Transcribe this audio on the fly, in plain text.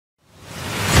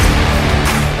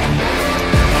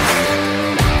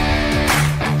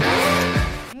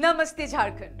Namaste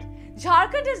Jharkhand.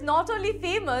 Jharkhand is not only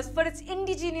famous for its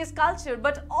indigenous culture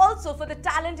but also for the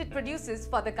talent it produces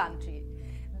for the country.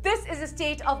 This is the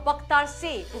state of Bakhtar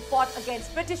Seh, who fought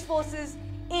against British forces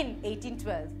in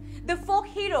 1812. The folk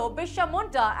hero Birsa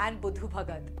Munda and Buddhu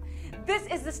Bhagat. This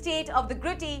is the state of the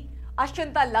gritty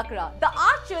Ashanta Lakra, the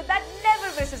archer that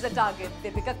never misses a target,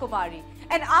 Deepika Kumari,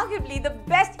 and arguably the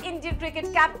best Indian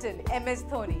cricket captain, MS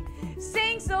Dhoni.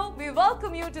 Saying so, we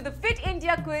welcome you to the Fit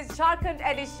India Quiz Jharkhand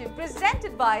edition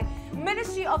presented by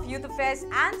Ministry of Youth Affairs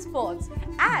and Sports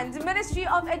and Ministry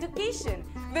of Education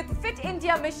with Fit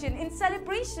India Mission in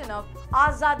celebration of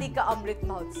Azadi Ka Amrit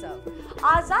Mahotsav.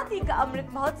 Azadi Ka Amrit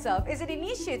Mahotsav is an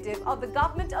initiative of the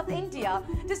Government of India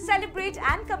to celebrate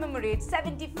and commemorate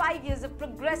 75 years of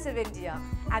progressive India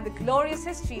and the glorious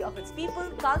history of its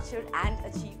people, culture and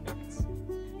achievements.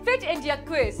 Fit India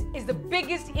Quiz is the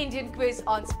biggest Indian quiz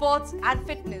on sports and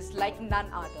fitness like none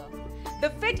other. The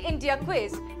Fit India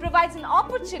Quiz provides an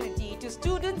opportunity to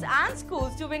students and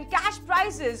schools to win cash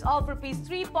prizes of Rs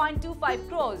 3.25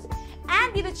 crores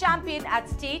and be the champion at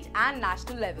state and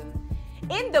national level.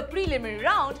 In the preliminary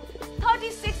round,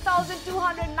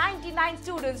 36,299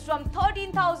 students from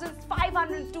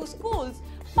 13,502 schools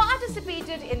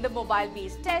participated in the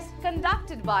mobile-based test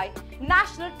conducted by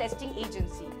National Testing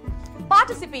Agency.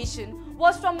 Participation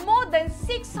was from more than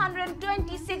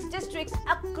 626 districts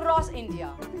across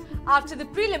India. After the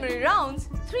preliminary rounds,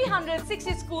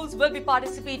 360 schools will be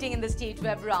participating in the state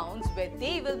web rounds where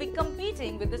they will be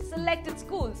competing with the selected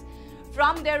schools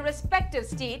from their respective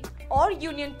state or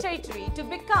union territory to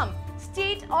become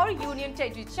state or union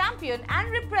territory champion and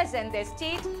represent their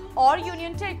state or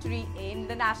union territory in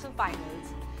the national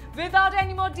finals. Without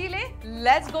any more delay,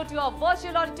 let's go to our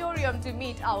virtual auditorium to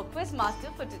meet our quiz master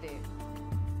for today.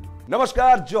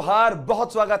 नमस्कार, जोहार,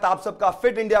 बहुत स्वागत आप सबका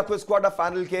fit India quiz quarter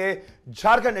final के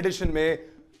Jharkhand addition में।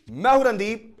 मैं हूं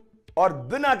रणदीप और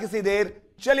बिना किसी देर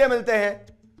चलिए मिलते हैं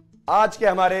आज के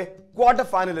हमारे क्वार्टर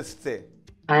फाइनलिस्ट से।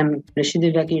 I am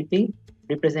Rishidivya Kirti,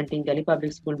 representing Delhi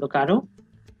Public School, Bokaro,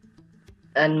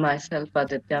 and myself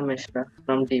Aditya Mishra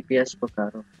from DPS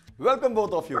Bokaro. Welcome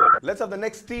both of you. Let's have the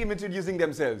next team introducing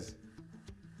themselves.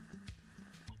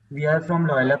 We are from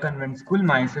Loyola Convent School.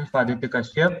 Myself Aditya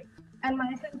Kashyap. And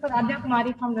myself Radhya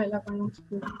Kumari from Loyola Convent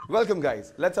School. Welcome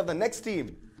guys. Let's have the next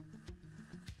team.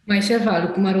 Myself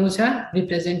Arukumar Oza,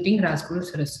 representing Rajkumar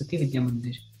Saraswati Vidya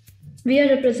Mandir. We are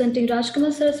representing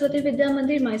Rajkumar Saraswati Vidya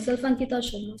Mandir, myself Ankita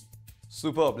Sharma.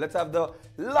 Superb. Let's have the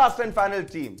last and final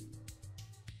team.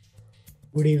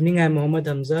 Good evening, I am Mohammad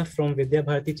Hamza from Vidya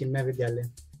Bharati Chinmay Vidyalaya.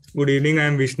 Good evening, I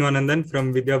am Vishnu Anandan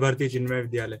from Vidya Bharati Chinmay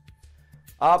Vidyalaya.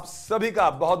 आप सभी का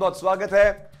बहुत बहुत स्वागत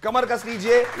है। कमर कस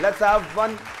लीजिए। Let's have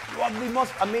one of the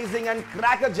most amazing and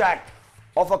crackerjack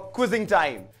of a quizzing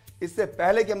time. इससे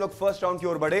पहले कि हम लोग फर्स्ट राउंड की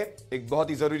ओर बढ़े, एक बहुत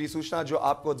ही जरूरी सूचना जो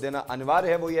आपको देना अनिवार्य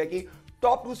है वो ये है कि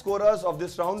top 2 scorers of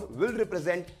this round will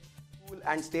represent school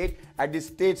and state at the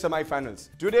state semi-finals.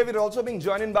 Today we're also being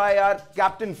joined by our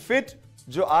captain Fit,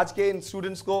 जो आज के इन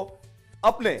स्टूडेंट्स को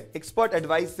अपने एक्सपर्ट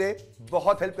एडवाइस से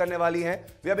बहुत हेल्प करने वाली हैं.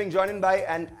 We are being joined by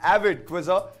an avid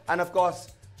quizzer and of course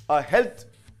a health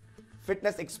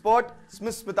fitness expert,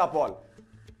 Miss Smita Paul.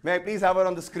 May I please have her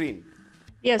on the screen?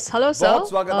 Yes, hello sir. बहुत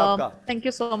स्वागत आपका. Thank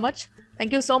you so much.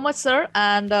 Thank you so much sir,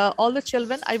 and all the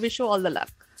children, I wish you all the luck.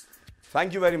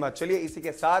 Thank you very much. चलिए इसी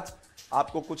के साथ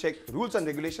आपको कुछ एक रूल्स एंड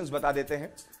रेगुलेशंस बता देते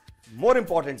हैं. मोर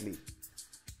इंपॉर्टेंटली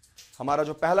हमारा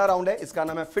जो पहला राउंड है इसका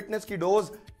नाम है फिटनेस की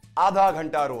डोज आधा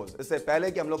घंटा रोज. इससे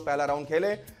पहले कि हम लोग पहला राउंड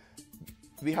खेलें,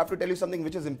 we have to tell you something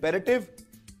which is imperative.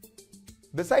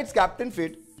 Besides captain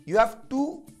fit, you have 2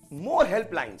 more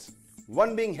helplines,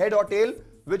 one being head or tail,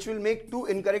 which will make 2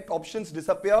 incorrect options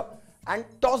disappear and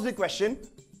toss the question,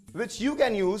 which you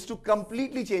can use to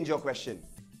completely change your question.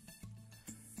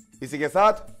 इसी के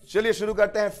साथ चलिए शुरू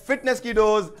करते हैं fitness की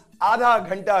dose आधा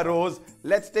घंटा रोज.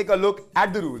 Let's take a look at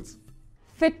the rules.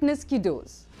 Fitness ki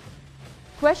dose.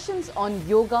 Questions on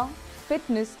yoga,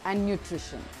 fitness and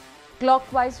nutrition.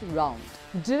 Clockwise round.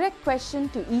 Direct question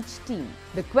to each team.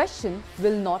 The question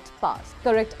will not pass.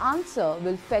 Correct answer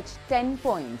will fetch 10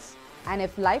 points. And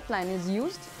if lifeline is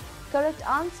used, correct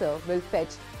answer will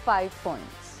fetch 5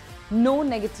 points. No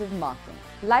negative marking.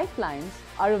 Lifelines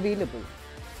are available.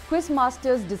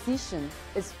 Quizmaster's decision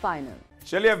is final.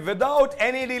 चलिए without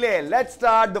any delay, let's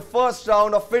start the first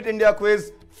round of Fit India Quiz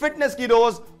fitness की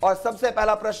dose. और सबसे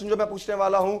पहला प्रश्न जो मैं पूछने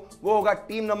वाला हूं वो होगा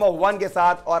टीम नंबर 1 के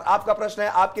साथ. और आपका प्रश्न है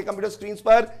आपके कंप्यूटर स्क्रीन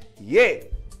पर ये.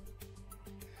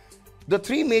 The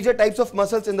 3 major types of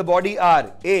muscles in the body are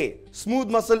A. Smooth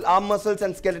muscle, arm muscles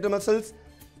and skeletal muscles.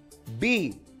 B.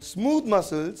 Smooth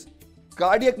muscles,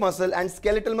 cardiac muscle and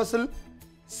skeletal muscle.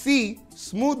 C.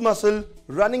 Smooth muscle,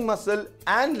 running muscle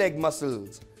and leg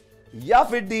muscles. या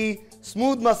फिर D,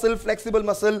 smooth muscle, flexible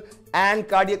muscle and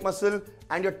cardiac muscle?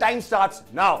 And your time starts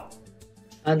now.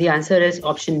 The answer is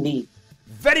option B.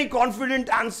 Very confident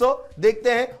answer.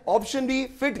 देखते हैं option B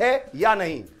fit है या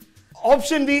नहीं.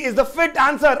 Option B is the fit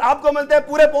answer. आपको मिलते हैं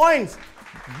पूरे पॉइंट्स.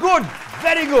 Good,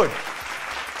 very good.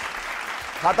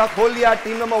 खाता खोल लिया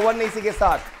टीम नंबर 1 ने इसी के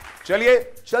साथ. चलिए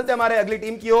चलते हमारे अगली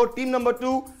टीम की ओर. Team number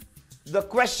 2, the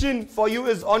question for you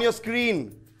is on your screen.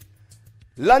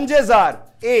 Lunges are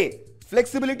A,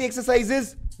 flexibility exercises,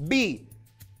 B,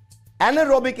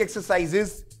 anaerobic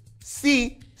exercises, C,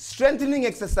 strengthening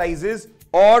exercises,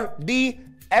 or D,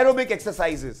 aerobic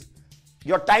exercises.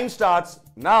 Your time starts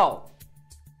now.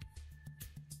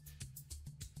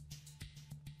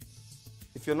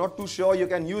 If you're not too sure,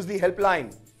 you can use the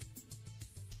helpline.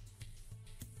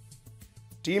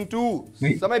 Team 2,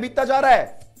 समय बीतता जा रहा है.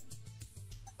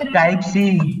 Type C,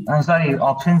 sorry,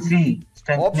 option C,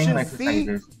 strengthening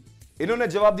exercises. इन्होंने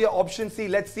जवाब दिया option C.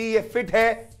 Let's see ये fit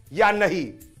है या नहीं.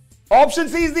 Option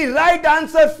C is the right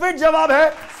answer. Fit जवाब है.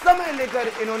 समय लेकर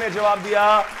इन्होंने जवाब दिया,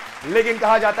 लेकिन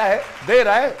कहा जाता है देर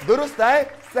आए दुरुस्त आए.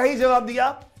 सही जवाब दिया.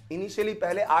 इनिशियली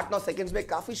पहले 8-9 सेकंड्स में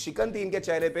काफी शिकन थी इनके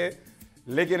चेहरे पे,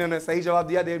 लेकिन इन्होंने सही जवाब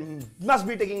दिया. They must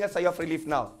be taking a Sai of relief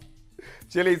now.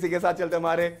 चलिए इसी के साथ चलते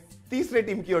हमारे तीसरे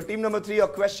टीम की ओर. Team number 3,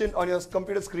 your question on your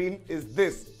computer screen is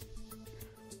this.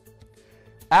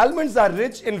 Almonds are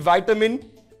rich in vitamin.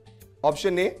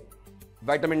 Option A,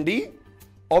 vitamin D.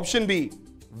 Option B,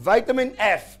 vitamin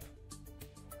F.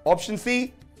 Option C,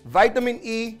 vitamin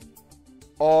E.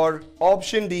 Or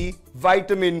option D,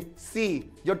 vitamin C.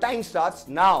 Your time starts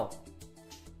now.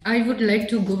 I would like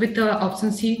to go with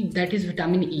option C, that is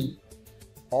vitamin E.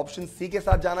 Option C के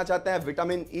साथ जाना चाहते हैं.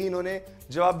 Vitamin E इन्होंने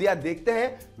जवाब दिया. देखते हैं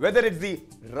whether it's the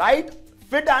right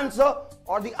fit answer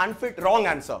or the unfit wrong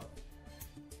answer.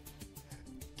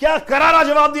 क्या करारा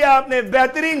जवाब दिया आपने.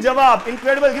 बेहतरीन जवाब.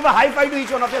 Incredible. Give a high five to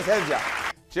each one of your self.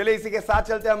 चलिए इसी के साथ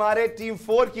चलते हैं हमारे टीम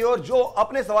 4 की ओर, जो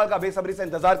अपने सवाल का बेसब्री से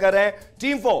इंतजार कर रहे हैं.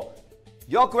 Team 4,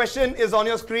 your question is on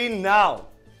your screen now.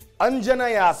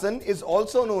 अंजनायासन is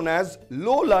also known as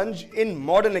low Lanj in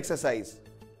modern exercise.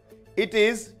 It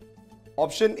is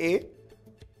option A,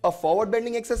 a forward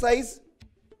bending exercise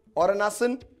और एन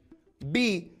आसन. बी,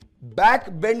 बैक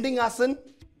बेंडिंग आसन.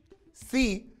 सी,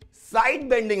 साइड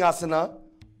बेंडिंग आसना.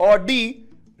 और D,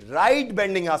 right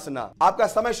bending आसना. आपका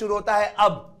समय शुरू होता है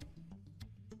अब.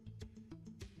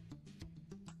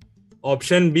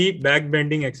 Option B, back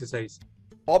bending exercise.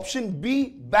 Option B,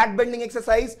 back bending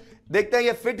exercise. देखते हैं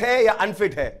ये फिट है या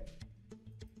अनफिट है.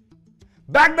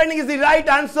 Back bending is the right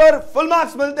answer. Full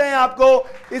marks मिलते हैं आपको.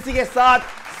 इसी के साथ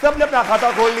सबने अपना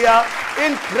खाता खोल लिया.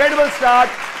 Incredible start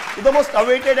to the most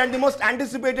awaited and the most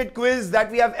anticipated quiz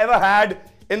that we have ever had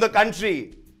in the country.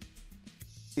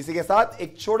 इसी के साथ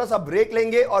एक छोटा सा ब्रेक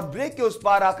लेंगे और ब्रेक के उस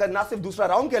पार आकर ना सिर्फ दूसरा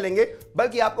राउंड खेलेंगे,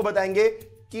 बल्कि आपको बताएंगे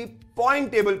कि पॉइंट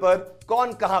टेबल पर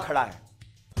कौन कहां खड़ा है.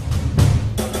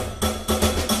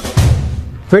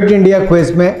 फिट इंडिया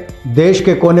क्विज में देश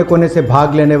के कोने कोने से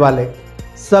भाग लेने वाले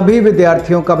सभी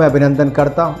विद्यार्थियों का मैं अभिनंदन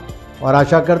करता हूं और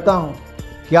आशा करता हूं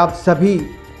कि आप सभी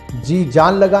जी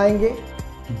जान लगाएंगे,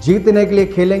 जीतने के लिए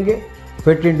खेलेंगे,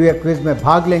 फिट इंडिया क्विज में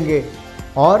भाग लेंगे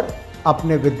और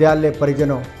अपने विद्यालय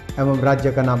परिजनों एवं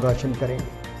राज्य का नाम रोशन करेंगे.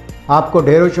 आपको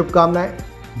ढेरों शुभकामनाएं.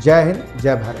 जय हिंद,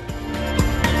 जय भारत.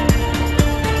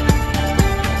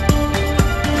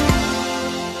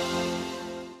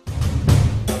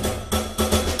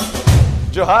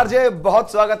 जोहार जय,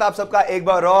 बहुत स्वागत आप सबका एक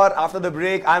बार और. After the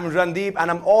break I am Randeep and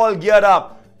I am all geared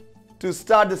up to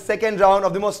start the second round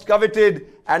of the most coveted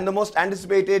and the most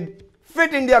anticipated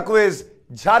Fit India Quiz,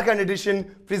 Jharkhand edition,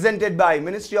 presented by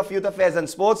Ministry of Youth Affairs and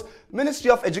Sports, Ministry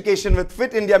of Education with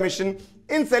Fit India Mission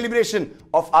in celebration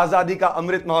of Azadi ka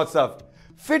Amrit Mahotsav.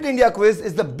 Fit India Quiz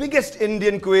is the biggest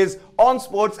Indian quiz on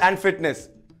sports and fitness.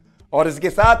 और इसके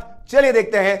साथ चलिए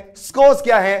देखते हैं scores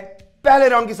क्या हैं पहले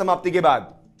round की समाप्ति के बाद.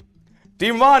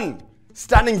 Team 1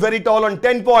 standing very tall on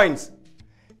 10 points.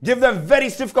 Give them very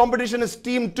stiff competition is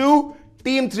Team 2,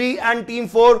 Team 3 and Team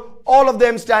 4, all of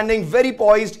them standing very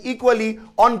poised equally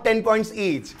on 10 points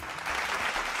each.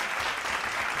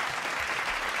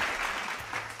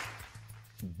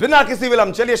 बिना किसी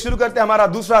विलंब चलिए शुरू करते हैं हमारा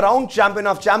दूसरा राउंड, चैंपियन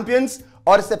ऑफ चैंपियंस.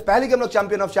 और इससे पहले कि हम लोग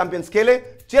चैंपियन ऑफ चैंपियंस खेले,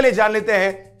 चलिए जान लेते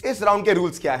हैं इस राउंड के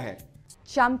रूल्स क्या हैं.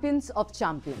 Champions of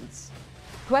Champions.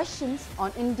 Questions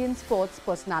on Indian sports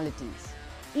personalities.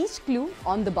 Each clue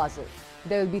on the buzzer.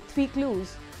 There will be 3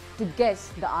 clues to guess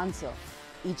the answer.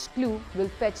 Each clue will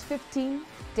fetch 15,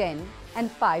 10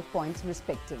 and 5 points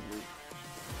respectively.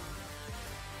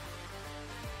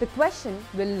 The question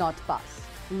will not pass.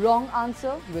 Wrong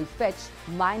answer will fetch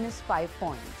 -5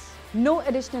 points. No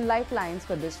additional lifelines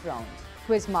for this round.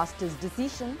 Quizmaster's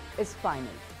decision is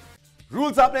final.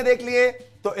 Rules आपने देख लिए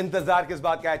तो इंतजार किस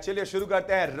बात का है? चलिए शुरू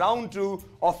करते हैं round 2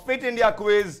 of fit India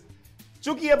quiz.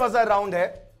 चूंकि यह बजर राउंड है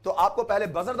तो आपको पहले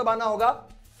बजर दबाना होगा,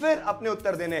 फिर अपने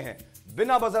उत्तर देने हैं।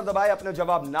 बिना बजर दबाए अपने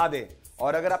जवाब ना दें,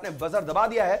 और अगर आपने बजर दबा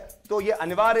दिया है तो यह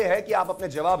अनिवार्य है कि आप अपने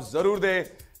जवाब जरूर दें।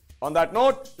 On that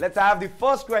note, let's have the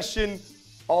first question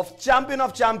of champion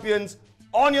of champions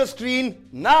on your screen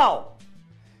now.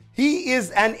 He is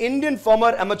an Indian former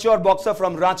amateur boxer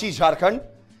from Ranchi, Jharkhand.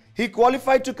 He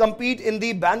qualified to compete in the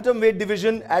bantamweight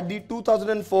division at the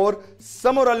 2004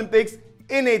 Summer Olympics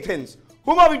in Athens.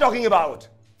 Whom are we talking about?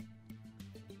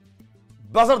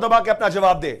 Buzzer दबा के अपना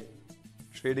जवाब दे।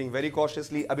 Trading very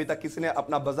cautiously. अभी तक किसी ने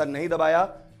अपना buzzer नहीं दबाया।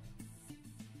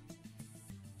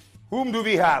 Whom do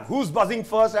we have? Who's buzzing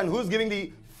first and who's giving the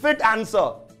fit answer?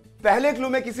 पहले क्लू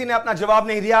में किसी ने अपना जवाब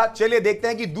नहीं दिया। चलिए देखते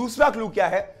हैं कि दूसरा क्लू क्या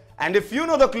है। And if you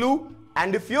know the clue,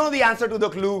 and if you know the answer to the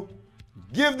clue,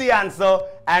 give the answer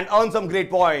and earn some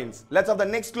great points. Let's have the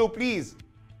next clue, please.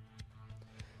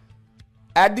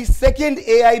 At the second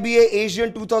AIBA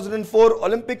Asian 2004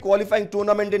 Olympic qualifying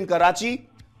tournament in Karachi,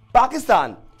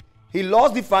 Pakistan, he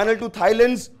lost the final to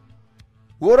Thailand's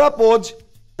Worapoj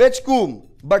Pechkum,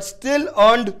 but still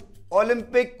earned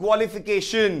Olympic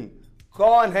qualification.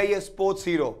 कौन है ये sports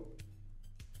hero?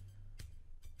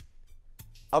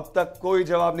 अब तक कोई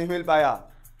जवाब नहीं मिल पाया।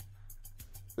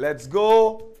 Let's go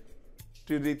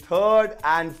to the third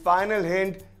and final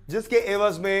hint, जिसके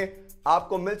एवज में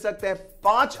आपको मिल सकते हैं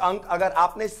 5 अंक अगर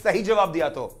आपने सही जवाब दिया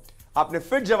तो। आपने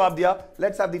फिट जवाब दिया।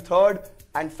 Let's have the third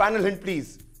and final hint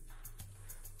please.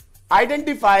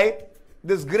 Identify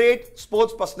this great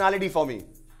sports personality for me.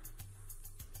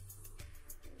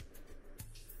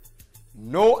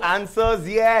 No answers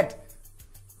yet.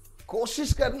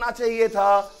 कोशिश करना चाहिए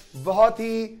था। बहुत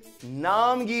ही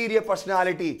नामगीर ये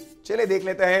पर्सनालिटी। चलिए देख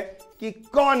लेते हैं कि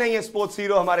कौन है ये स्पोर्ट्स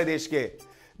हीरो हमारे देश के।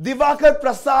 दिवाकर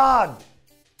प्रसाद।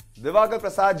 दिवाकर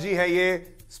प्रसाद जी है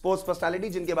ये स्पोर्ट्स पर्सनालिटी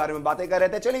जिनके बारे में बातें कर रहे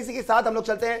थे। चलिए इसी के साथ हम लोग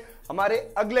चलते हैं हमारे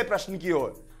अगले प्रश्न की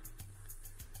ओर।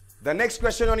 The next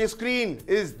question on your screen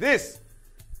is this.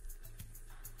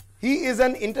 He is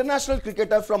an international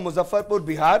cricketer from Muzaffarpur,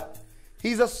 Bihar.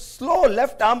 He is a slow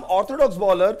left-arm orthodox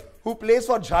bowler who plays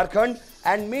for Jharkhand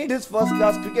and made his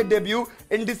first-class cricket debut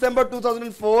in December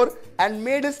 2004 and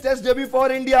made his test debut for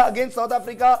India against South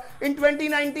Africa in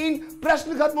 2019.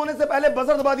 प्रश्न खत्म होने से पहले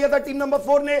buzzer दबा दिया था team number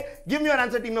 4 ने। Give me your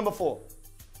answer, team number 4.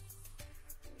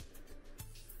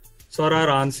 Sir,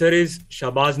 our answer is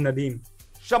Shahbaz Nadeem.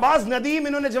 Shahbaz Nadeem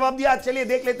इन्होंने जवाब दिया। चलिए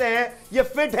देख लेते हैं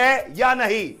ये फिट है या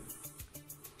नहीं।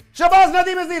 Shahbaz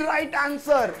Nadeem is the right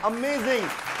answer. Amazing,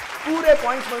 पूरे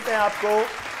पॉइंट्स मिलते हैं आपको।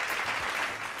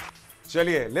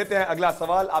 चलिए लेते हैं अगला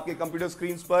सवाल आपके कंप्यूटर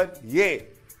स्क्रीन पर। ये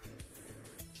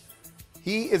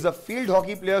he is a field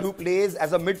hockey player who plays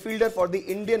as a midfielder for the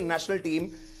Indian national team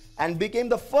and became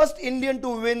the first Indian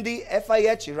to win the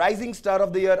FIH rising star of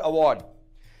the year award.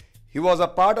 He was a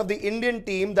part of the Indian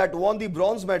team that won the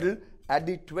bronze medal at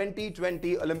the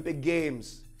 2020 Olympic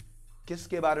games.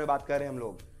 किसके बारे में बात कर रहे हैं हम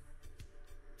लोग?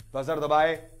 Buzzer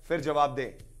दबाए, फिर जवाब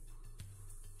दें।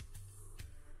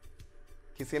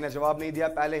 किसी ने जवाब नहीं दिया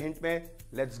पहले हिंट में।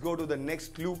 Let's go to the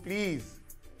next clue please.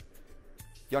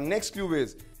 Your next clue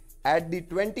is at the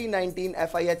 2019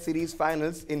 FIH series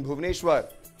finals in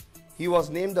Bhubaneswar he was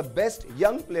named the best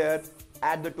young player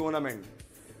at the tournament.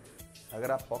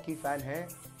 अगर आप हॉकी फैन हैं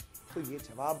तो ये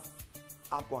जवाब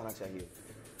आपको आना चाहिए।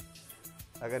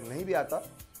 अगर नहीं भी आता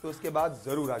तो उसके बाद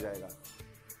जरूर आ जाएगा।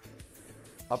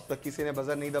 अब तक किसी ने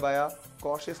बजर नहीं दबाया।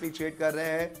 कॉशियसली ट्रेड कर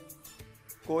रहे हैं।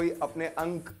 कोई अपने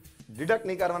अंक डिडक्ट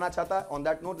नहीं करवाना चाहता। On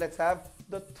that note, let's have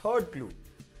the third clue.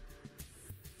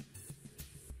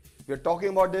 We are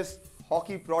talking about this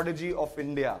hockey prodigy of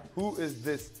India. Who is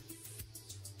this?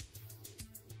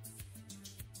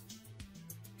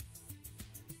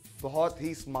 बहुत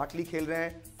ही स्मार्टली खेल रहे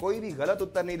हैं। कोई भी गलत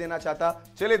उत्तर नहीं देना चाहता।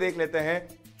 चलिए देख लेते हैं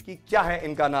कि क्या है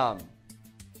इनका नाम।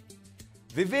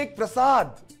 विवेक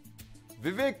प्रसाद.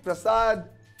 विवेक प्रसाद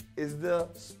is the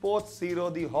sports hero,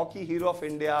 the hockey hero of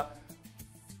India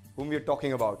whom we are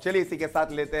talking about. चलिए इसी के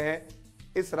साथ लेते हैं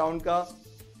इस राउंड का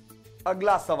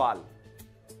अगला सवाल.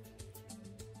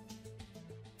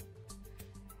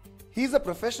 He is a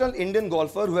professional Indian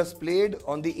golfer who has played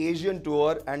on the Asian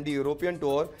Tour and the European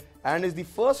Tour and is the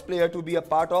first player to be a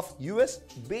part of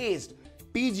US-based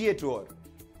PGA Tour.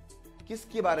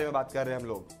 किसके बारे में बात कर रहे हैं हम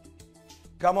लोग?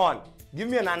 Come on,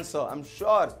 give me an answer. I'm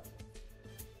sure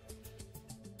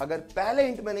अगर पहले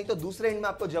हिंट में नहीं तो दूसरे हिंट में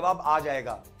आपको जवाब आ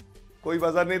जाएगा. कोई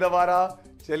बजर नहीं दबा रहा.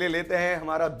 चलिए लेते हैं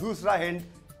हमारा दूसरा hint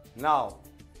now.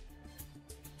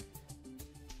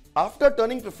 After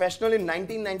turning professional in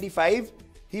 1995,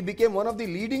 he became one of the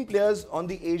leading players on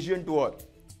the Asian Tour.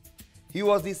 He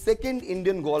was the second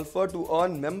Indian golfer to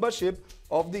earn membership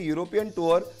of the European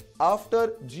Tour after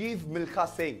Jeev Milkha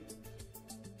Singh.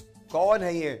 कौन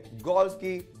है ये golf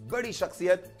की बड़ी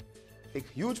शख्सियत, एक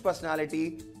huge personality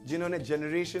जिन्होंने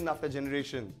generation after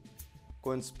generation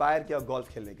को inspire किया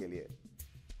गोल्फ खेलने के लिए?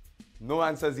 No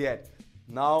answers yet.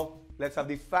 Now let's have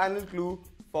the final clue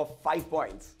for 5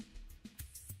 points.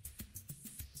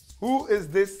 Who is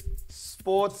this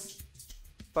sports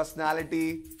personality,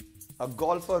 a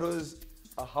golfer who is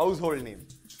a household name?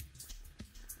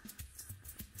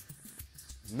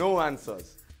 No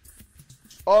answers.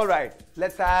 All right,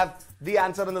 let's have the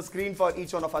answer on the screen for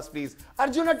each one of us, please.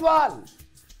 Arjun Atwal.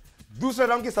 दूसरे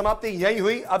round की समाप्ति यही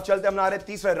हुई. अब चलते हम हमारे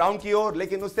तीसरे राउंड की ओर,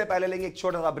 लेकिन उससे पहले लेंगे एक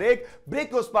छोटा सा ब्रेक. ब्रेक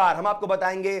के उस पार हम आपको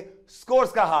बताएंगे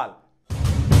स्कोर्स का हाल.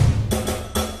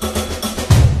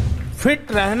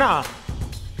 फिट रहना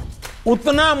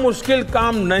उतना मुश्किल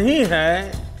काम नहीं है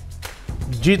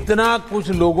जितना कुछ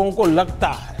लोगों को लगता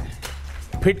है.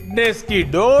 फिटनेस की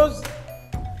डोज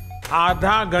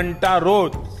आधा घंटा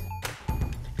रोज.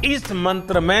 इस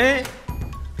मंत्र में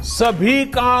सभी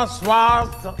का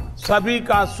स्वास्थ्य, सभी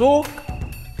का सुख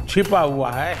छिपा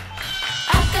हुआ है.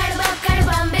 अक्कड़ बक्कड़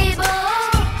बम्बे बो,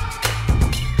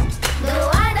 दो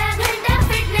आधा घंटा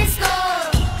फिटनेस को.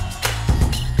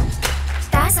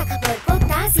 ताजा खबर को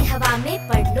ताजी हवा में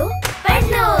पढ़ लो.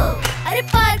 अरे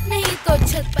पार्क नहीं तो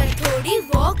छत पर थोड़ी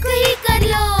वॉक ही कर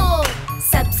लो.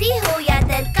 सब्जी हो या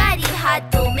तरकारी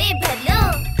हाथों में भर लो.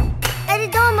 अरे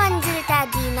 2 मंजिल का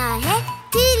जीना है,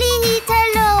 ढीली ही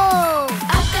चलो.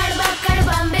 अक्कड़ बक्कड़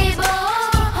बम्बे बो,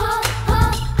 हो,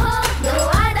 दो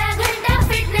आधा घंटा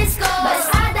फिटनेस को.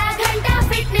 बस आधा घंटा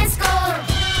फिटनेस को.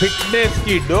 फिटनेस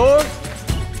की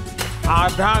डोज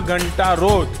आधा घंटा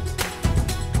रोज.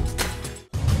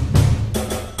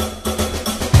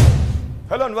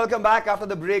 Hello and welcome back after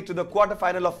the break to the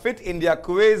quarterfinal of Fit India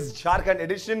Quiz Jharkhand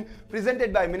edition,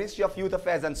 presented by Ministry of Youth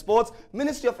Affairs and Sports,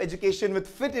 Ministry of Education with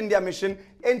Fit India mission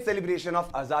in celebration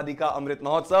of Azadi ka Amrit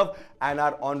Mahotsav. And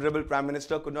our Honorable Prime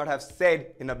Minister could not have said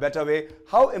in a better way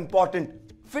how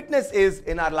important fitness is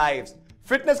in our lives.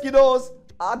 Fitness की dose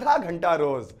आधा घंटा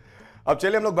रोज. अब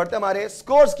चलिए हम लोग बढ़ते हमारे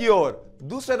scores की ओर.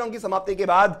 दूसरे राउंड की समाप्ति के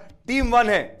बाद टीम 1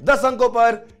 है 10 अंकों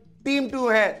पर, टीम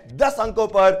 2 है 10 अंकों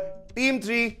पर, team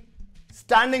 3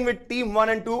 standing with team 1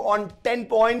 and 2 on 10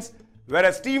 points,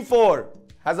 whereas team 4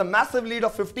 has a massive lead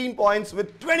of 15 points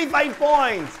with 25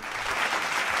 points.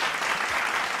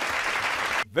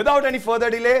 Without any further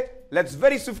delay, let's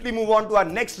very swiftly move on to our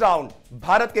next round,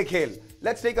 Bharat ke Khel.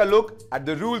 Let's take a look at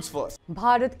the rules first.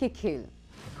 Bharat ke Khel.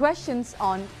 Questions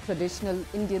on traditional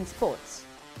Indian sports.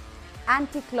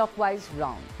 Anti-clockwise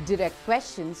round. Direct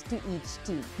questions to each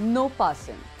team. No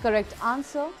passing. Correct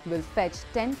answer will fetch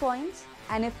 10 points.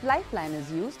 And if lifeline is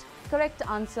used, correct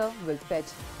answer will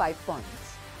fetch 5 points.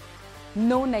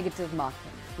 No negative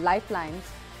marking.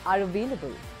 Lifelines are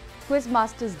available.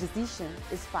 Quizmaster's decision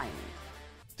is final.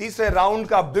 तीसरे round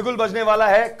का बिगुल बजने वाला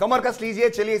है. कमर कस लीजिए.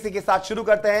 चलिए इसी के साथ शुरू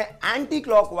करते हैं. एंटी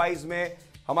क्लॉकवाइज में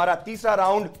हमारा तीसरा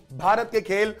राउंड भारत के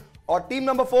खेल. और टीम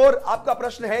नंबर 4, आपका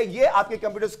प्रश्न है ये आपके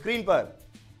कंप्यूटर स्क्रीन पर.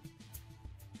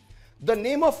 The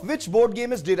name of which board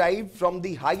game is derived from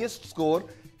the highest score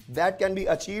that can be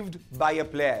achieved by a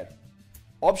player?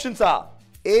 Options are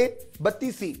A.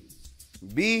 Battisi,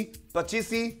 B.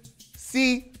 Pachisi, C.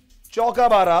 चौका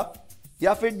 12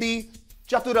 या फिर D.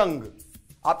 चतुरंग.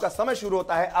 आपका समय शुरू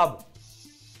होता है अब.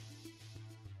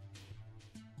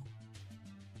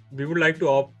 We would like to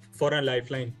opt for a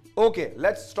lifeline. Okay,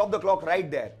 let's stop the clock right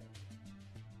there.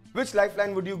 Which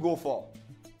lifeline would you go for?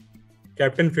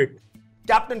 Captain Fit.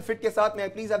 Captain Fit के साथ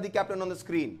में please have the captain on the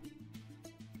screen.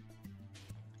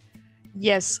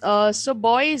 Yes. So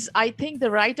boys, I think the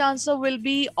right answer will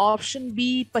be option B,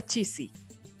 Pachisi.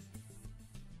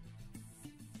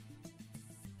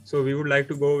 So we would like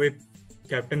to go with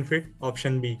Captain Fit,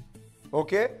 option B.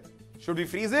 Okay. Should we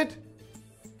freeze it?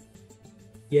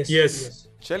 Yes.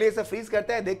 चलिए इसे freeze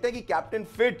करते हैं. देखते हैं कि captain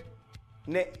fit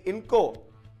ने इनको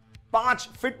 5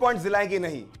 fit points दिलाए कि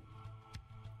नहीं.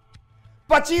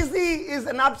 पचीसी is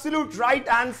an absolute right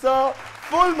answer.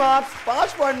 Full marks.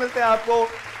 5 point मिलते हैं आपको.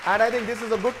 And I think this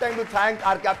is a good time to thank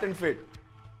our Captain Fit.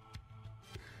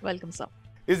 Welcome, sir.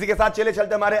 इसी के साथ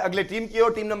चलते हमारे अगले टीम की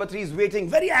ओर. Team number 3 is waiting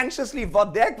very anxiously for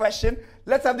their question.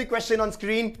 Let's have the question on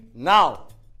screen now.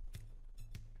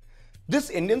 This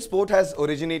Indian sport has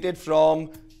originated from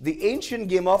the ancient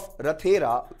game of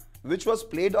Rathera, which was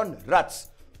played on ruts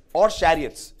or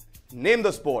chariots. Name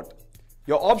the sport.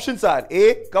 Your options are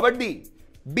A. Kabaddi,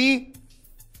 B.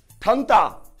 Thangta,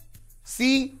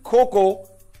 C. Kho-Kho,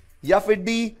 या फिर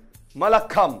D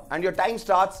मलक्खम. And your time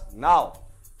starts now.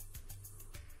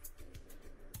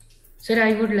 Sir,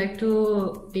 I would like to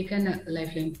take a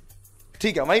lifeline.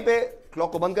 ठीक है, वहीं पे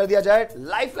clock को बंद कर दिया जाए।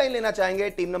 लाइफलाइन लेना चाहेंगे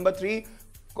टीम नंबर 3,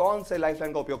 कौन से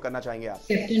लाइफलाइन का उपयोग करना चाहेंगे आप?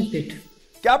 Captain Fit.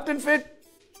 Captain Fit.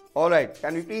 All right.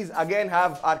 Can we please again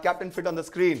have our Captain Fit on the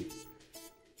screen?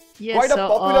 Yes, Quite a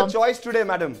popular choice today,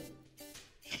 madam.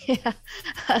 Yeah,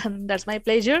 that's my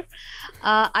pleasure.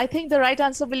 I think the right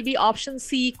answer will be option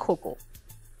C, Kho-Kho.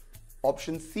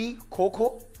 Option C,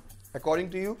 Kho-Kho.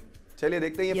 According to you, चलिए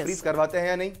देखते हैं ये freeze करवाते हैं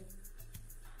या नहीं।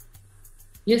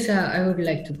 Yes, sir, I would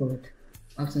like to go with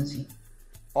option C.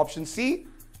 Option C.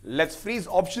 Let's freeze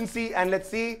option C and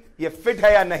let's see ये fit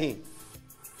है या नहीं।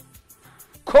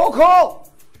 खो-खो,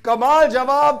 कमाल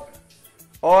जवाब,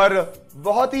 और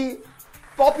बहुत ही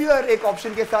पॉपुलर एक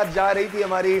ऑप्शन के साथ जा रही थी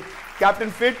हमारी कैप्टन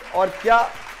फिट, और क्या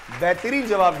बेहतरीन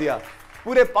जवाब दिया।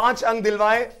 पूरे 5 अंक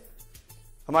दिलवाए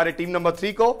हमारे टीम नंबर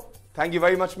 3 को। Thank you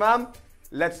very much ma'am.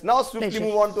 Let's now swiftly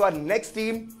move on to our next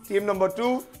team, team number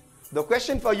 2। The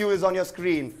question for you is on your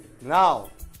screen now.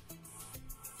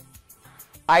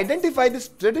 Identify this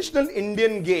traditional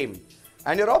Indian game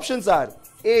and your options are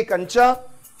A. Kancha,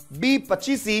 B.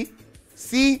 Pachisi,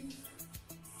 C.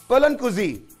 Palankuzi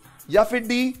या फिर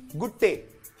D. Gutte।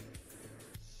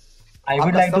 I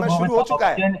would like to go with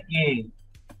option A.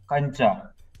 Kancha.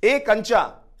 A. Kancha।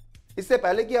 इससे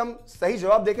पहले कि हम सही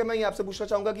जवाब देखें, मैं आपसे पूछना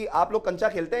चाहूंगा कि आप लोग कंचा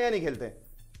खेलते हैं या नहीं खेलते हैं,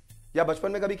 या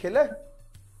बचपन में कभी खेले?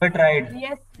 We tried.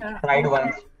 Yes, sir. Tried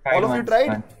once. All of you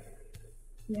tried?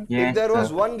 Yes, If there was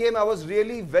one game I was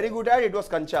really very good at, it was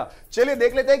कंचा। चलिए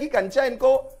देख लेते हैं कि कंचा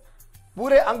इनको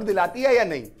पूरे अंक दिलाती है या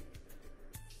नहीं।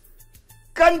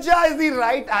 कंचा is the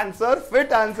right answer,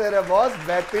 fit answer है बॉस,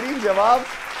 बेहतरीन जवाब,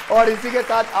 और इसी के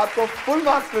साथ आपको फुल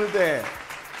मार्क्स मिलते हैं।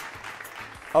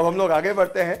 अब हम लोग आगे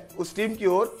बढ़ते हैं उस टीम की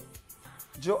ओर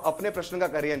जो अपने प्रश्न का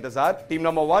करिए इंतजार। Team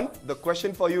number 1, the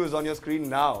question for you is on your screen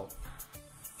now.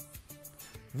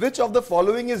 Which of the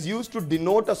following is used to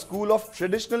denote a school of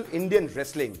traditional Indian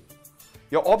wrestling?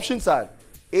 Your options are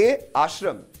A.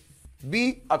 Ashram, B.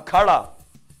 Akhada,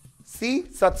 C.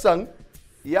 Satsang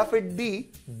या फिर D.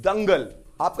 Dangal।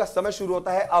 आपका समय शुरू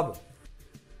होता है अब।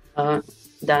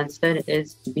 The answer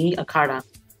is B. Akhada.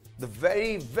 The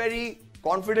very, very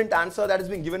confident answer that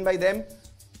has been given by them.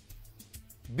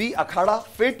 B. Akhada,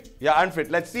 fit या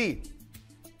unfit? Let's see.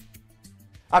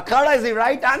 Akhada is the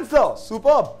right answer.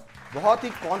 Superb. बहुत ही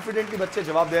कॉन्फिडेंटली बच्चे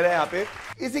जवाब दे रहे हैं यहाँ पे।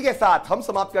 इसी के साथ हम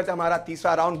समाप्त करते हैं हमारा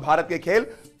तीसरा राउंड भारत के खेल।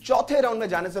 चौथे राउंड में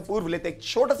जाने से पूर्व लेते एक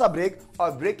छोटा सा ब्रेक,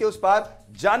 और ब्रेक के उस पार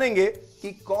जानेंगे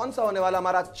कि कौन सा होने वाला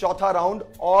हमारा चौथा राउंड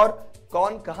और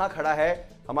कौन कहां खड़ा है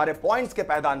हमारे पॉइंट्स के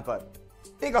पैदान पर।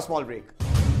 Take a small break.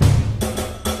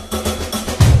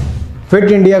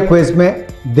 Fit India quiz में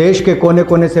देश के कोने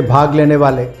कोने से भाग लेने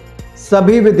वाले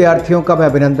सभी विद्यार्थियों का मैं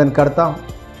अभिनंदन करता हूं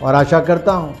और आशा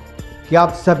करता हूं कि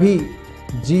आप सभी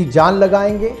जी जान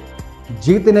लगाएंगे,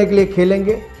 जीतने के लिए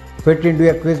खेलेंगे, फिट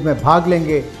इंडिया क्विज में भाग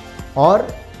लेंगे और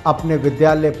अपने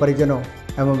विद्यालय, परिजनों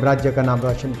एवं राज्य का नाम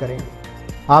रोशन करेंगे।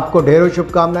 आपको ढेरों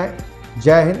शुभकामनाएं।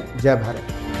 जय हिंद, जय भारत।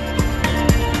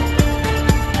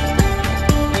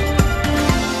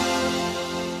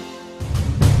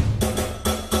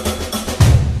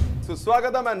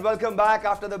 स्वागतम and welcome back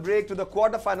after the break to the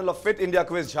quarter final of fit India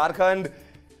quiz Jharkhand,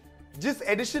 जिस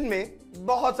एडिशन में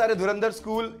बहुत सारे धुरंधर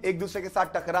स्कूल एक दूसरे के साथ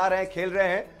टकरा रहे हैं, खेल रहे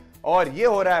हैं, और ये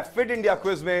हो रहा है फिट इंडिया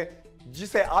क्विज में,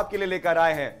 जिसे आपके लिए लेकर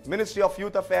आए हैं ministry of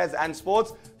youth affairs and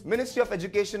sports, ministry of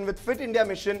education with fit India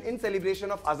mission in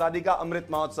celebration of आजादी का Amrit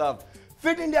Mahotsav.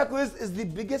 Fit India quiz is the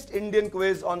biggest Indian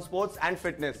quiz on sports and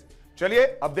fitness. चलिए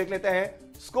अब देख लेते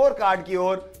हैं स्कोर कार्ड की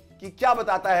ओर कि क्या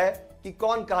बताता है कि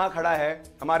कौन कहां खड़ा है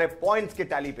हमारे पॉइंट्स के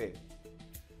टैली पे।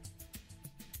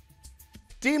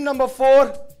 टीम नंबर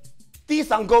 4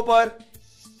 30 अंकों पर,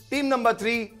 टीम नंबर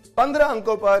 3 15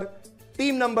 अंकों पर,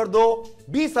 टीम नंबर 2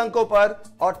 20 अंकों पर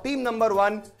और टीम नंबर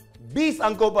 1 20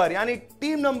 अंकों पर, यानी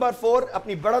टीम नंबर 4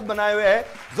 अपनी बढ़त बनाए हुए है।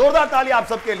 जोरदार ताली आप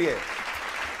सबके लिए।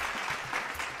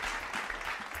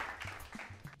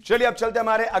 चलिए अब चलते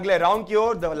हमारे अगले राउंड की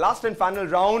ओर, the last and final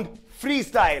round, free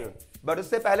style. But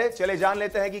उससे पहले चले जान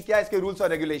लेते हैं कि क्या इसके रूल्स और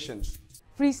regulations.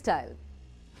 Free style,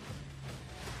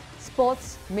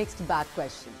 sports mixed bag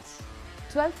questions,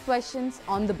 12 questions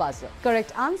on the buzzer. Correct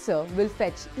answer will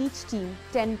fetch each team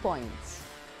 10 points.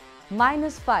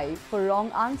 -5 for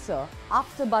wrong answer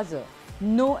after buzzer.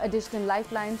 No additional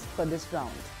lifelines for this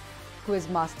round.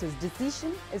 Quizmaster's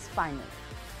decision is final.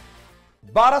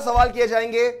 12 सवाल किए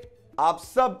जाएंगे। आप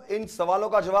सब इन सवालों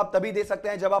का जवाब तभी दे सकते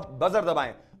हैं जब आप बजर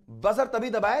दबाएं। बजर तभी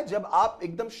दबाएं जब आप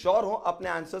एकदम श्योर हो अपने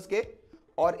आंसर्स के,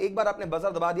 और एक बार आपने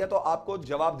बजर दबा दिया तो आपको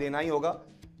जवाब देना ही होगा।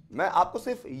 मैं आपको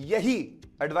सिर्फ यही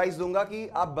एडवाइस दूंगा कि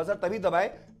आप बजर तभी दबाएं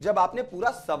जब आपने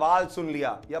पूरा सवाल सुन लिया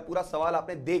या पूरा सवाल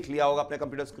आपने देख लिया होगा अपने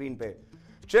कंप्यूटर स्क्रीन पे।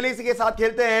 चलिए इसी के साथ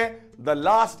खेलते हैं the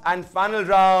last and final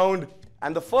round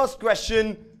and the first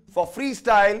question for free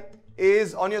style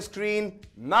is on your screen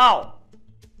now.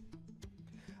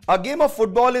 A game of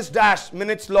football is dash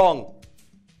minutes long.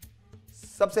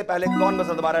 सबसे पहले कौन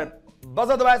बजर दबा रहा है?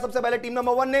 बजर दबाया सबसे पहले टीम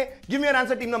नंबर 1 ने। Give me your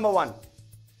answer team number 1।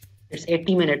 It's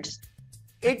 80 minutes.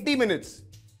 80 minutes.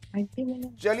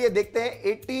 चलिए देखते हैं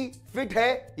 80 फिट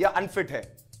है या अनफिट है।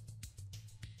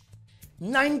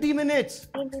 90 मिनट्स।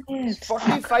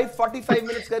 45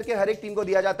 मिनट्स करके हर एक टीम को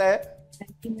दिया जाता है।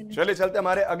 चलिए चलते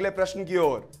हमारे अगले प्रश्न की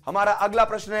ओर। हमारा अगला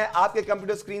प्रश्न है आपके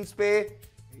कंप्यूटर स्क्रीन पे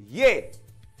ये।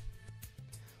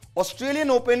 Australian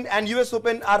open and US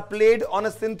open are played on a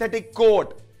synthetic court.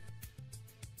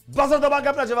 Buzzer दबा के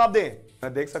अपना जवाब दें।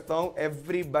 मैं देख सकता हूं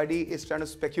everybody is trying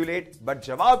to speculate but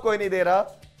जवाब कोई नहीं दे रहा।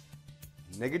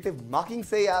 नेगेटिव मार्किंग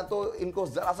से या तो इनको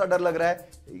जरा सा डर लग रहा है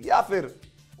या फिर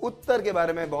उत्तर के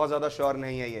बारे में बहुत ज्यादा श्योर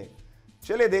नहीं है ये।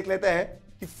 चलिए देख लेते हैं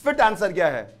कि फिट आंसर क्या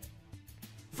है।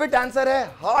 फिट आंसर है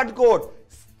hard coat.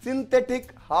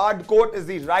 Synthetic hard coat is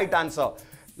the right answer.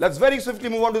 Let's very swiftly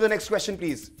move on to the next question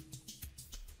please.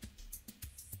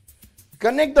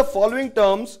 Connect the following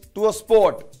terms to a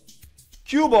sport.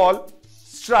 Q ball,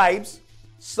 stripes,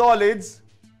 solids,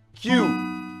 Q.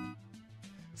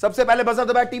 सबसे पहले buzzer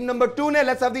दबाया team number 2 ने।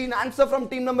 Let's have the answer from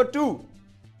team number 2।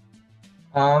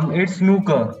 It's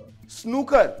snooker.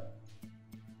 Snooker.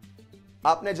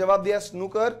 आपने जवाब दिया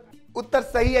snooker. उत्तर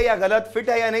सही है या गलत, फिट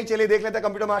है या नहीं, चलिए देख लेते हैं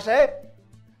कंप्यूटर महाशय।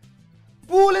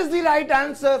 Pool is the right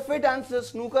answer. Fit answer.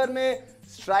 Snooker में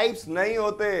स्ट्राइप्स नहीं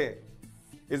होते।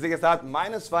 इसी के साथ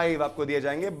 -5 आपको दिए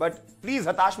जाएंगे बट प्लीज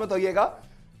हताश मत होइएगा।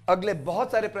 अगले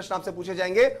बहुत सारे प्रश्न आपसे पूछे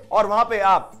जाएंगे और वहां पे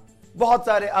आप बहुत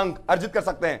सारे अंक अर्जित कर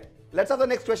सकते हैं। Let's have the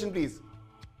next question please.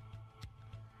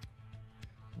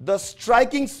 The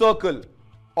striking circle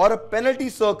or a penalty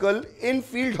circle in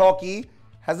field hockey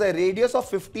has a radius of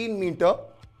 15 meter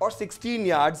or 16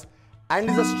 yards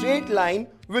and is a straight line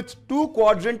with 2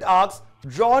 quadrant arcs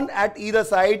drawn at either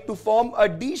side to form a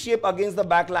D shape against the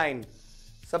back line.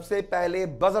 सबसे पहले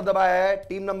buzzer दबाया है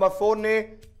team number 4 ने।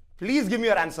 Please give me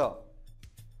your answer.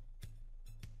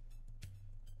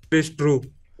 It's true.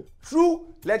 True.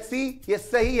 Let's see ये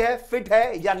सही है, fit है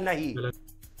या नहीं।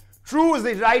 True is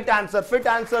the right answer.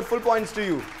 Fit answer. Full points to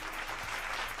you.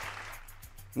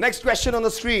 Next question on the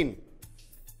screen.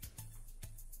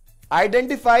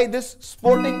 Identify this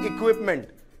sporting equipment.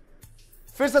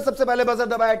 फिर से सबसे पहले बजर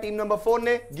दबाया टीम नंबर 4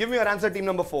 ने। Give me your answer team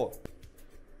number 4।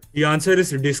 The answer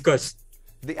is discus.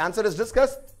 The answer is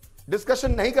discus.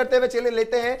 Discussion नहीं करते हुए चले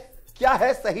लेते हैं क्या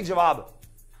है सही जवाब।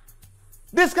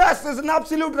 Discus is an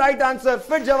absolute right answer.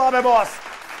 Fit जवाब है बॉस।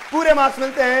 पूरे मार्क्स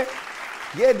मिलते हैं।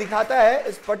 यह दिखाता है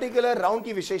इस पर्टिकुलर राउंड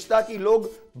की विशेषता कि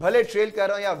लोग भले ट्रेल कर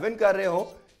रहे हो या विन कर रहे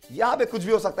हो, यहां पे कुछ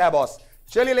भी हो सकता है बॉस।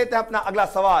 चलिए लेते हैं अपना अगला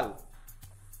सवाल।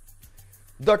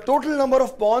 The total number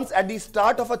of Pond's at the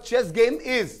start of a chess game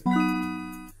is.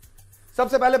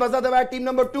 सबसे पहले बजर दबाया टीम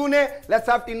नंबर 2 ने। Let's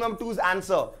have team number 2's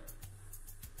answer.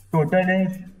 Total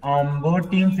is both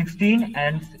team 16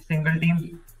 and single team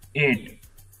 8.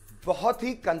 बहुत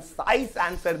ही कंसाइज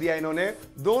आंसर दिया इन्होंने,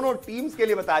 दोनों teams के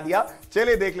लिए बता दिया।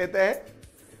 चलिए देख लेते हैं।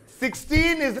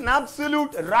 16 is an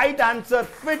absolute right answer.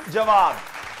 Fit जवाब।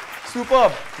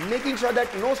 Superb. Making sure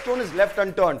that no stone is left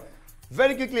unturned.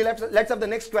 Very quickly, let's have the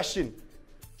next question.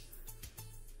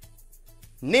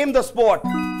 Name the sport.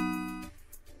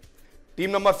 Team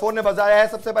number 4 ने बजाया है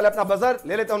सबसे पहले अपना बजर।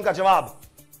 ले लेते हैं उनका जवाब।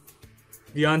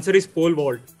 The answer is pole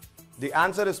vault. The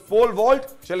answer is pole vault.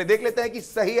 चलिए देख लेते हैं कि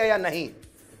सही है या नहीं।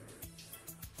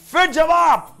 फिट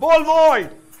जवाब। pole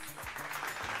vault.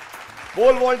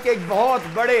 pole vault के एक बहुत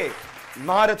बड़े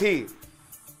महारथी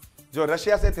जो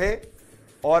रशिया से थे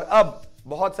और अब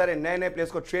बहुत सारे नए नए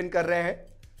प्लेयर्स को ट्रेन कर रहे हैं,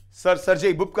 सर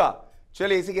सर्जेई बुबका।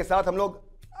 चलिए इसी के साथ हम लोग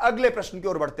अगले प्रश्न की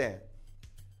ओर बढ़ते हैं।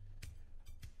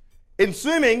 In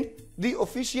swimming the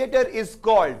ऑफिशिएटर is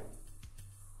called.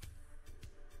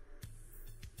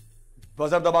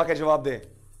 Buzzer दबा के जवाब दें।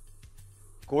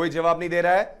 कोई जवाब नहीं दे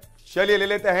रहा है। चलिए ले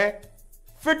लेते हैं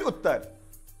fit Uttar.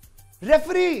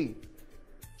 Referee.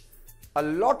 A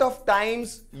lot of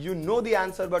times you know the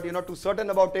answer but you not to certain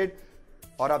about it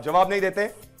और आप जवाब नहीं देते।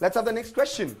 Let's have the next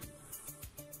question.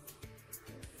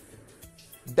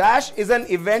 Dash is an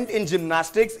event in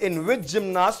gymnastics in which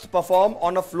gymnasts perform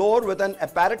on a floor with an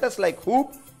apparatus like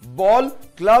hoop, ball,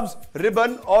 clubs,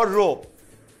 ribbon or rope.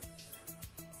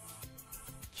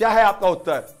 क्या है आपका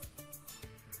उत्तर?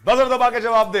 Buzzer दबा के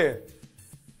जवाब दे।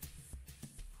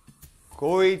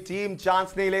 कोई टीम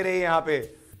चांस नहीं ले रही है यहां पे,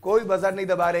 कोई बजर नहीं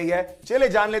दबा रही है। चले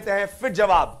जान लेते हैं फिट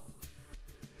जवाब।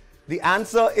 The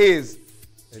answer is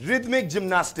rhythmic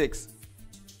gymnastics.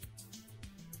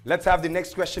 Let's have the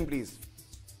next question, please.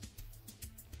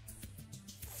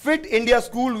 Fit India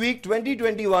School Week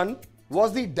 2021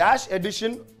 was the dash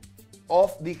edition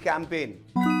of the campaign.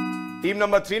 Team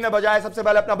number 3 ने बजाया सबसे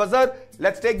पहले अपना buzzer.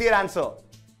 Let's take their answer.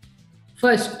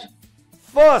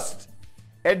 First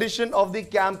edition of the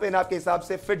campaign आपके हिसाब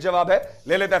से fit जवाब है.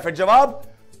 ले लेता है फिट जवाब.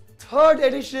 Third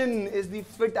edition is the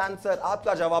fit answer.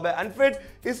 आपका जवाब है अनफिट,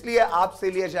 इसलिए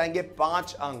आपसे लिए जाएंगे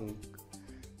 5 अंक.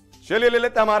 चलिए ले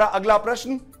लेते हैं हमारा अगला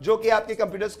प्रश्न, जो कि आपके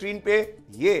कंप्यूटर स्क्रीन पे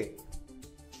ये.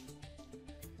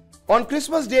 On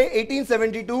Christmas Day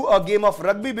 1872, a game of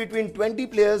rugby between 20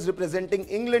 players representing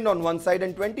England on one side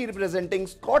and 20 representing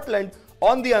Scotland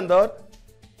on the other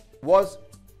was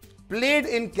played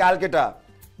in Calcutta.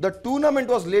 The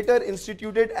tournament was later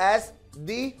instituted as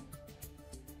the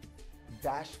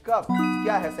Dash Cup.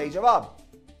 क्या है सही जवाब?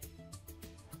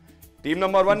 Team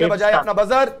number 1 ने बजाया अपना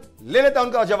buzzer. ले लेता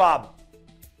उनका जवाब.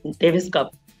 Davis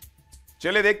cup.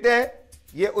 चलिए देखते हैं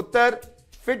ये उत्तर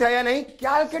फिट है या नहीं.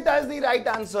 Calcutta is the right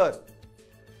answer.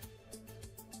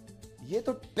 ये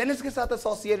तो टेनिस के साथ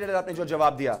एसोसिएटेड है आपने जो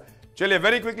जवाब दिया. चलिए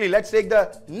very quickly let's take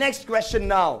the next question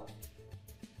now.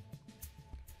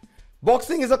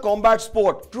 Boxing is a combat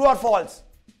sport. True और फॉल्स?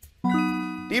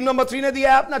 टीम नंबर 3 ने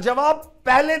दिया है अपना जवाब.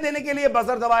 पहले देने के लिए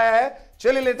बजर दबाया है.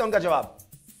 चलिए लेते हैं उनका जवाब.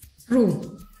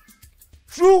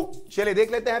 ट्रू. चलिए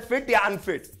देख लेते हैं फिट या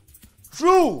unfit.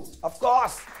 True of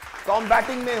course.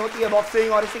 Combating में होती है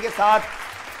बॉक्सिंग, और इसी के साथ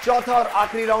चौथा और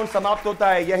आखिरी राउंड समाप्त होता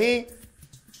है यहीं.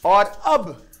 और अब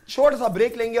छोटा सा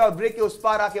ब्रेक लेंगे और ब्रेक के उस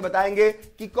पार आके बताएंगे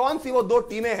कि कौन सी वो 2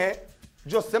 टीमें हैं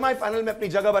जो सेमीफाइनल में अपनी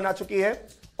जगह बना चुकी है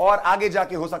और आगे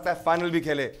जाके हो सकता है फाइनल भी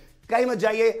खेले. कहीं मत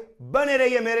जाइए, बने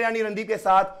रहिए मेरे यानी रणदीप के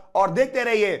साथ और देखते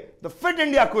रहिए the fit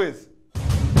India quiz.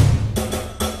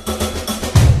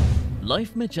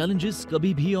 Life में चैलेंजेस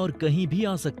कभी भी और कहीं भी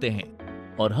आ सकते हैं,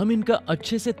 और हम इनका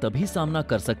अच्छे से तभी सामना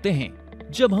कर सकते हैं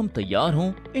जब हम तैयार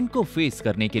हों इनको फेस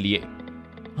करने के लिए.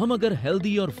 हम अगर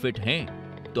हेल्दी और फिट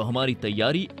हैं तो हमारी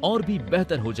तैयारी और भी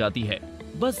बेहतर हो जाती है.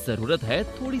 बस जरूरत है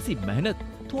थोड़ी सी मेहनत,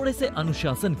 थोड़े से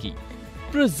अनुशासन की.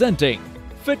 Presenting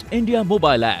fit India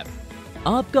mobile app,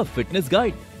 आपका फिटनेस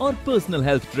गाइड और पर्सनल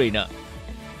हेल्थ ट्रेनर.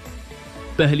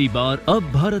 पहली बार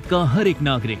अब भारत का हर एक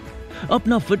नागरिक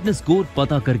अपना फिटनेस स्कोर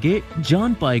पता करके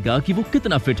जान पाएगा कि वो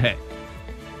कितना फिट है.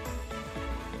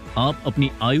 आप अपनी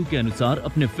आयु के अनुसार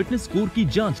अपने फिटनेस स्कोर की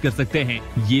जांच कर सकते हैं.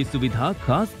 ये सुविधा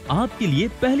खास आपके लिए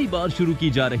पहली बार शुरू की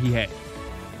जा रही है.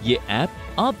 ये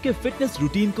ऐप आपके फिटनेस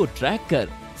रूटीन को ट्रैक कर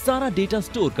सारा डेटा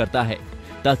स्टोर करता है,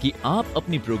 ताकि आप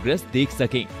अपनी प्रोग्रेस देख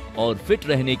सकें और फिट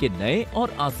रहने के नए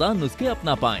और आसान नुस्खे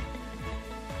अपना पाएं.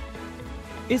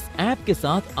 इस ऐप के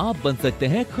साथ आप बन सकते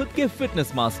हैं खुद के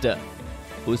फिटनेस मास्टर.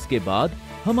 उसके बाद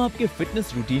हम आपके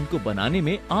फिटनेस रूटीन को बनाने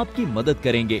में आपकी मदद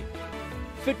करेंगे.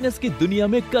 फिटनेस की दुनिया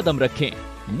में कदम रखें,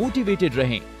 मोटिवेटेड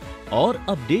रहें और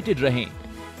अपडेटेड रहें.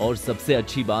 और सबसे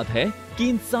अच्छी बात है कि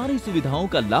इन सारी सुविधाओं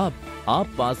का लाभ आप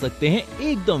पा सकते हैं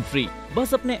एकदम फ्री.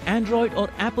 बस अपने एंड्रॉइड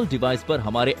और एप्पल डिवाइस पर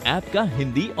हमारे ऐप का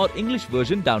हिंदी और इंग्लिश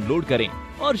वर्जन डाउनलोड करें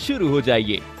और शुरू हो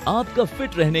जाइए. आपका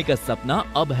फिट रहने का सपना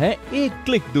अब है एक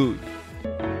क्लिक दूर.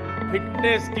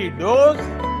 फिटनेस की डोज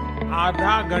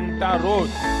आधा घंटा रोज.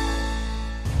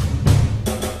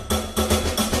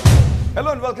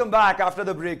 Hello and welcome back after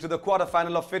the break to the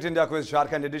quarter-final of Fit India Quiz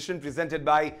Jharkhand edition presented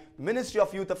by Ministry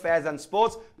of Youth Affairs and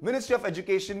Sports, Ministry of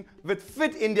Education with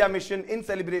Fit India mission in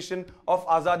celebration of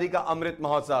Azadi ka Amrit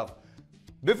Mahotsav.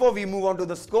 Before we move on to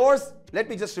the scores,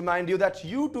 let me just remind you that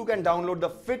you too can download the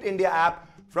Fit India app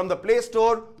from the Play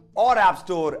Store or App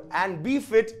Store and be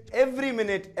fit every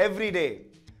minute, every day.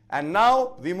 And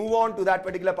now we move on to that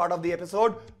particular part of the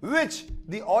episode which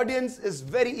the audience is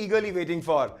very eagerly waiting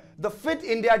for. The Fit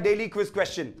India Daily Quiz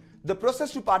question. The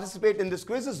process to participate in this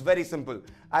quiz is very simple.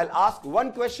 I'll ask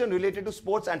one question related to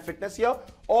sports and fitness here.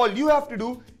 All you have to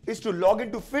do is to log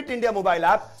into Fit India mobile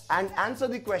app and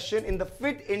answer the question in the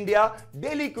Fit India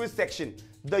Daily Quiz section.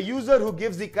 The user who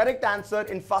gives the correct answer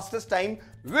in fastest time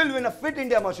will win a Fit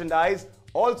India merchandise.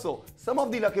 Also, some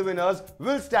of the lucky winners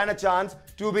will stand a chance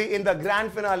to be in the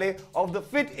grand finale of the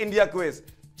Fit India quiz.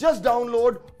 Just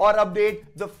download or update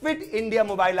the Fit India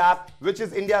mobile app, which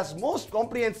is India's most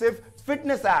comprehensive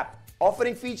fitness app,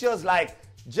 offering features like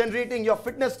generating your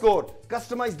fitness score,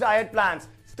 customized diet plans,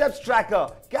 steps tracker,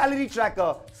 calorie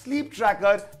tracker, sleep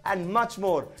tracker, and much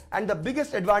more. And the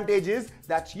biggest advantage is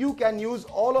that you can use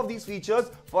all of these features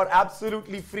for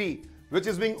absolutely free, which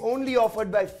is being only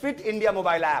offered by Fit India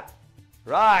mobile app.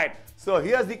 Right, so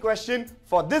here's the question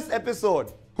for this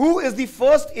episode. Who is the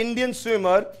first Indian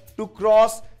swimmer to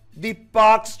cross the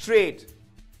Park Strait?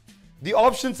 The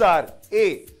options are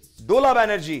A. Dola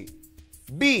Banerjee,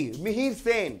 B. Mihir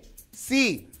Sen,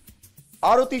 C.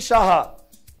 Aruti Shah,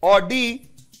 or D.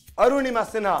 Arunima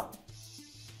Sinha.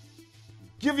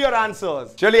 Give your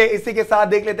answers. चलिए इसी के साथ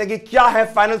देख लेते हैं कि क्या है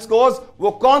फाइनल स्कोर्स। वो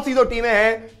कौन सी दो टीमें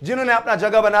हैं जिन्होंने अपना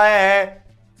जगह बनाया है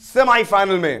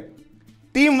सेमीफाइनल में।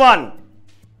 Team 1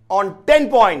 on 10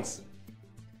 points,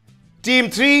 team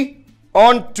 3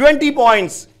 on 20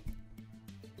 points,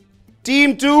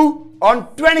 team 2 on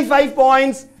 25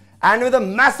 points, and with a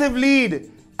massive lead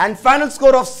and final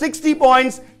score of 60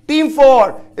 points, team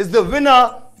 4 is the winner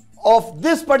of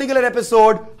this particular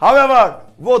episode. However,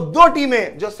 वो दो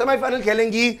टीमें जो सेमीफाइनल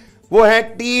खेलेंगी वो है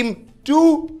टीम 2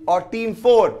 और team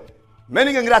 4.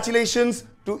 Many congratulations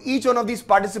to each one of these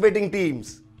participating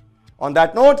teams. On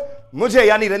that note, मुझे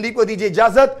यानी रणदीप को दीजिए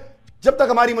इजाजत। जब तक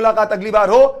हमारी मुलाकात अगली बार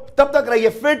हो तब तक रहिए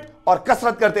फिट और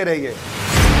कसरत करते रहिए।